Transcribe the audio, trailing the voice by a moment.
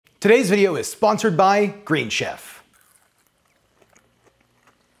Today's video is sponsored by Green Chef.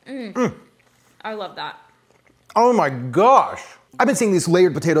 I love that. Oh my gosh. I've been seeing these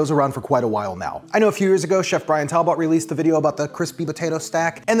layered potatoes around for quite a while now. I know a few years ago, Chef Brian Talbot released a video about the crispy potato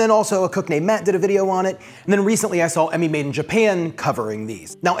stack, and then also a cook named Matt did a video on it, and then recently I saw Emmy Made in Japan covering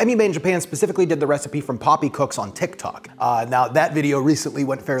these. Now, Emmy Made in Japan specifically did the recipe from Poppy Cooks on TikTok. Now, that video recently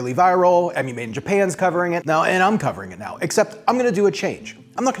went fairly viral. Emmy Made in Japan's covering it now, and I'm covering it now, except I'm gonna do a change.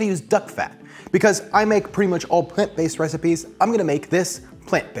 I'm not gonna use duck fat, because I make pretty much all plant-based recipes. I'm gonna make this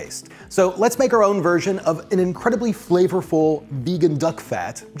plant-based. So let's make our own version of an incredibly flavorful vegan duck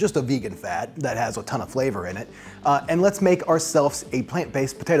fat, just a vegan fat that has a ton of flavor in it, and let's make ourselves a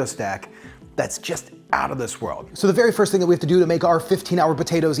plant-based potato stack that's just out of this world. So the very first thing that we have to do to make our 15-hour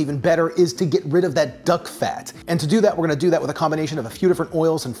potatoes even better is to get rid of that duck fat. And to do that, we're gonna do that with a combination of a few different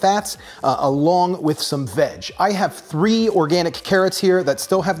oils and fats, along with some veg. I have 3 organic carrots here that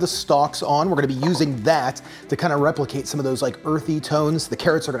still have the stalks on. We're gonna be using that to kind of replicate some of those like earthy tones. The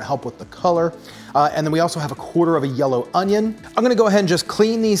carrots are gonna help with the color. And then we also have a 1/4 of a yellow onion. I'm gonna go ahead and just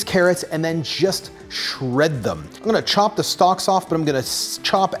clean these carrots and then just shred them. I'm gonna chop the stalks off, but I'm gonna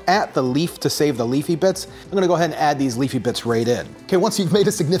chop at the leaf to save the leafy bits. I'm gonna go ahead and add these leafy bits right in. Okay, once you've made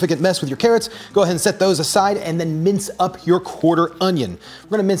a significant mess with your carrots, go ahead and set those aside and then mince up your 1/4 onion.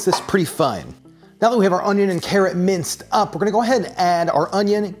 We're gonna mince this pretty fine. Now that we have our onion and carrot minced up, we're gonna go ahead and add our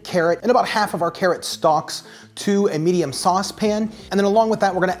onion, carrot, and about half of our carrot stalks to a medium saucepan. And then along with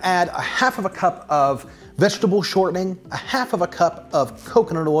that, we're gonna add a 1/2 cup of vegetable shortening, a 1/2 cup of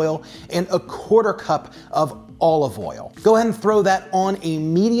coconut oil, and a 1/4 cup of olive oil. Go ahead and throw that on a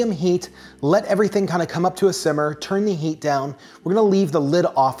medium heat. Let everything kind of come up to a simmer, turn the heat down. We're gonna leave the lid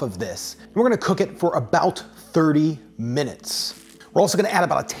off of this. And we're gonna cook it for about 30 minutes. We're also gonna add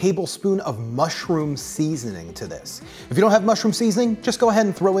about a tablespoon of mushroom seasoning to this. If you don't have mushroom seasoning, just go ahead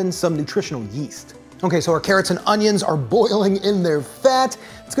and throw in some nutritional yeast. Okay, so our carrots and onions are boiling in their fat.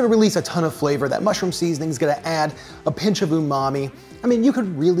 It's gonna release a ton of flavor. That mushroom seasoning is gonna add a pinch of umami. I mean, you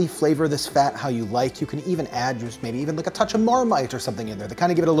could really flavor this fat how you like. You can even add just maybe even like a touch of Marmite or something in there to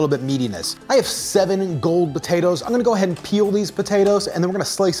kind of give it a little bit meatiness. I have 7 gold potatoes. I'm gonna go ahead and peel these potatoes and then we're gonna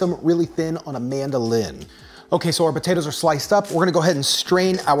slice them really thin on a mandolin. Okay, so our potatoes are sliced up. We're gonna go ahead and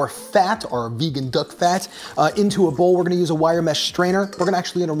strain our fat, our vegan duck fat, into a bowl. We're gonna use a wire mesh strainer. We're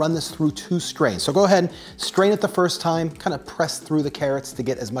gonna run this through 2 strains. So go ahead, strain it the first time, kind of press through the carrots to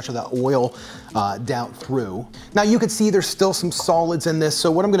get as much of that oil down through. Now you can see there's still some solids in this. So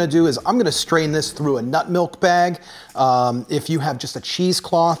what I'm gonna do is I'm gonna strain this through a nut milk bag. If you have just a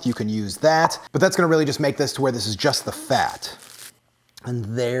cheesecloth, you can use that. But that's gonna really just make this to where this is just the fat.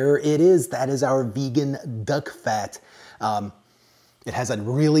 And there it is. That is our vegan duck fat. It has a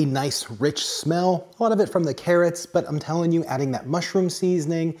really nice, rich smell. A lot of it from the carrots, but I'm telling you, adding that mushroom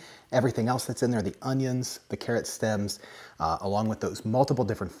seasoning, everything else that's in there, the onions, the carrot stems, along with those multiple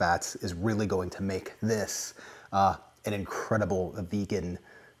different fats is really going to make this an incredible vegan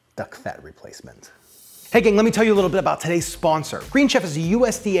duck fat replacement. Hey gang, let me tell you a little bit about today's sponsor. Green Chef is a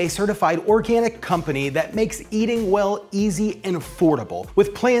USDA certified organic company that makes eating well easy and affordable,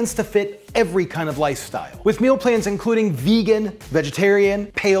 with plans to fit every kind of lifestyle. With meal plans including vegan, vegetarian,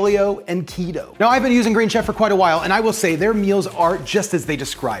 paleo, and keto. Now I've been using Green Chef for quite a while, and I will say their meals are just as they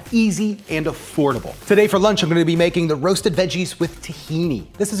describe, easy and affordable. Today for lunch, I'm gonna be making the roasted veggies with tahini.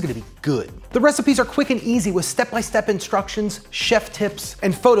 This is gonna be good. The recipes are quick and easy with step-by-step instructions, chef tips,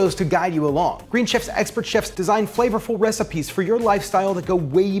 and photos to guide you along. Green Chef's expert chefs design flavorful recipes for your lifestyle that go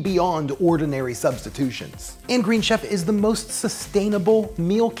way beyond ordinary substitutions. And Green Chef is the most sustainable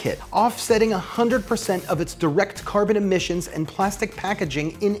meal kit, offsetting 100% of its direct carbon emissions and plastic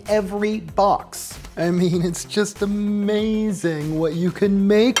packaging in every box. I mean, it's just amazing what you can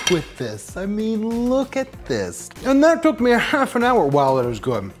make with this. I mean, look at this. And that took me a half an hour. Wow, that was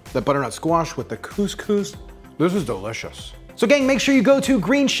good. The butternut squash with the couscous, this is delicious. So gang, make sure you go to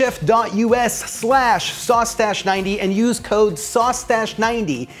greenchef.us/SauceStache90 and use code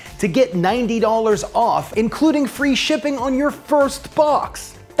SauceStache90 to get $90 off, including free shipping on your first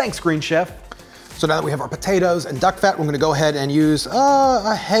box. Thanks, Green Chef. So now that we have our potatoes and duck fat, we're gonna go ahead and use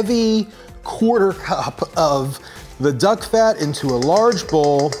a heavy 1/4 cup of the duck fat into a large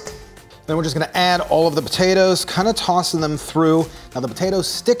bowl. Then we're just gonna add all of the potatoes, kind of tossing them through. Now the potatoes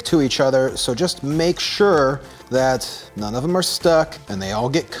stick to each other, so just make sure that none of them are stuck and they all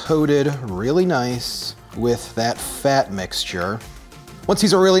get coated really nice with that fat mixture. Once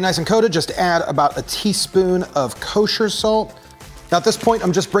these are really nice and coated, just add about a teaspoon of kosher salt. Now at this point,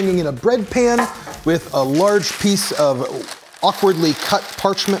 I'm just bringing in a bread pan with a large piece of awkwardly cut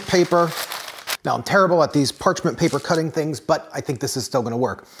parchment paper. Now, I'm terrible at these parchment paper cutting things, but I think this is still gonna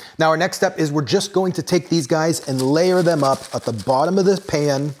work. Now, our next step is we're just going to take these guys and layer them up at the bottom of this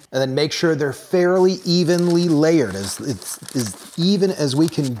pan, and then make sure they're fairly evenly layered, as even as we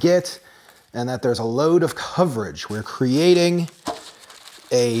can get, and that there's a load of coverage. We're creating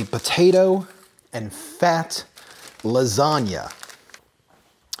a potato and fat lasagna.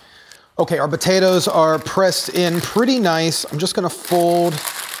 Okay, our potatoes are pressed in pretty nice. I'm just gonna fold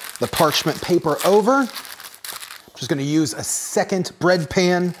the parchment paper over. I'm just gonna use a second bread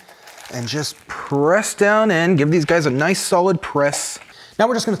pan and just press down in, give these guys a nice solid press. Now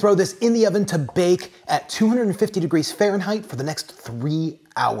we're just gonna throw this in the oven to bake at 250 degrees Fahrenheit for the next 3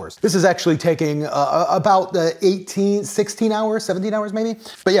 hours. This is actually taking about 16 hours, 17 hours maybe.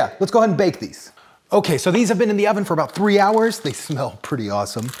 But yeah, let's go ahead and bake these. Okay, so these have been in the oven for about 3 hours. They smell pretty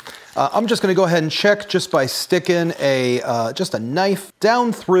awesome. I'm just gonna go ahead and check just by sticking just a knife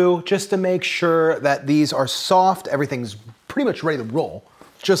down through just to make sure that these are soft. Everything's pretty much ready to roll,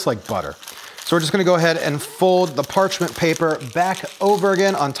 just like butter. So we're just gonna go ahead and fold the parchment paper back over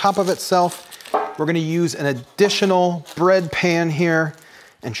again on top of itself. We're gonna use an additional bread pan here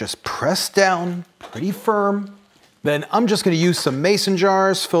and just press down pretty firm. Then I'm just gonna use some mason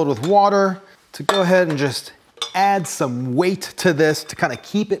jars filled with water to go ahead and just add some weight to this to kind of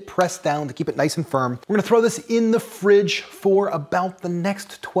keep it pressed down, to keep it nice and firm. We're gonna throw this in the fridge for about the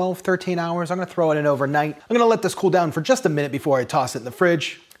next 12, 13 hours. I'm gonna throw it in overnight. I'm gonna let this cool down for just a minute before I toss it in the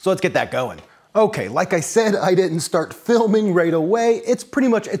fridge. So let's get that going. Okay, like I said, I didn't start filming right away. It's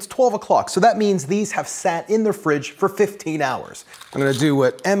 12 o'clock, so that means these have sat in the fridge for 15 hours. I'm gonna do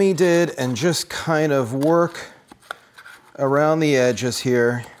what Emmy did and just kind of work around the edges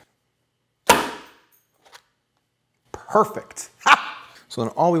here. Perfect. Ha! So then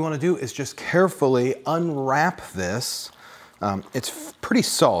all we want to do is just carefully unwrap this. It's pretty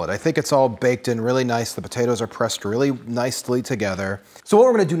solid. I think it's all baked in really nice. The potatoes are pressed really nicely together. So what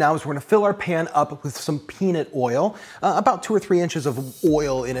we're going to do now is we're going to fill our pan up with some peanut oil, about 2 or 3 inches of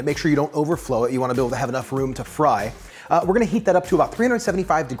oil in it. Make sure you don't overflow it. You want to be able to have enough room to fry. We're gonna heat that up to about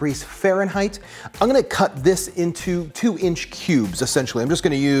 375 degrees Fahrenheit. I'm gonna cut this into 2-inch cubes, essentially. I'm just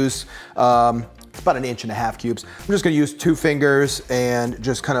gonna use, it's about 1.5 inch cubes. I'm just gonna use 2 fingers and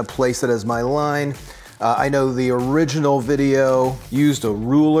just kind of place it as my line. I know the original video used a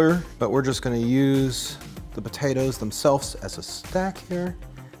ruler, but we're just gonna use the potatoes themselves as a stack here.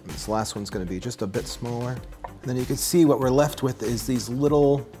 And this last one's gonna be just a bit smaller. And then you can see what we're left with is these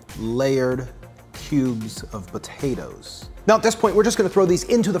little layered cubes of potatoes. Now at this point, we're just gonna throw these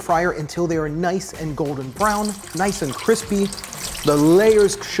into the fryer until they are nice and golden brown, nice and crispy. The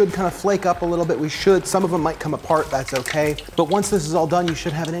layers should kind of flake up a little bit. Some of them might come apart, that's okay. But once this is all done, you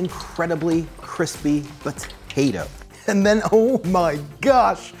should have an incredibly crispy potato. And then, oh my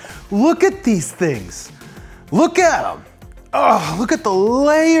gosh, look at these things. Look at them. Oh, look at the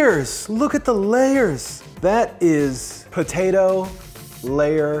layers. Look at the layers. That is potato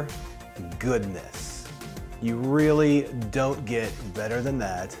layer goodness. You really don't get better than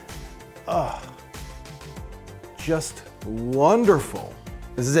that. Oh, just wonderful.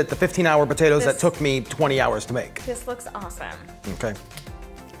 This is it, the 15-hour potatoes that took me 20 hours to make. This looks awesome. Okay.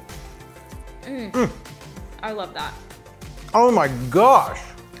 I love that. Oh my gosh.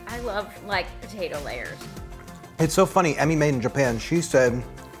 I love like potato layers. It's so funny, Emmy Made in Japan, she said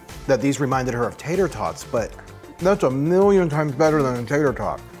that these reminded her of tater tots, but that's 1,000,000 times better than a tater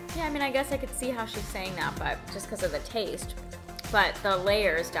tot. Yeah, I mean, I guess I could see how she's saying that, but just because of the taste. But the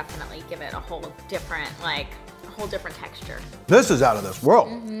layers definitely give it a whole different texture. This is out of this world.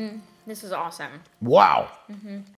 This is awesome. Wow.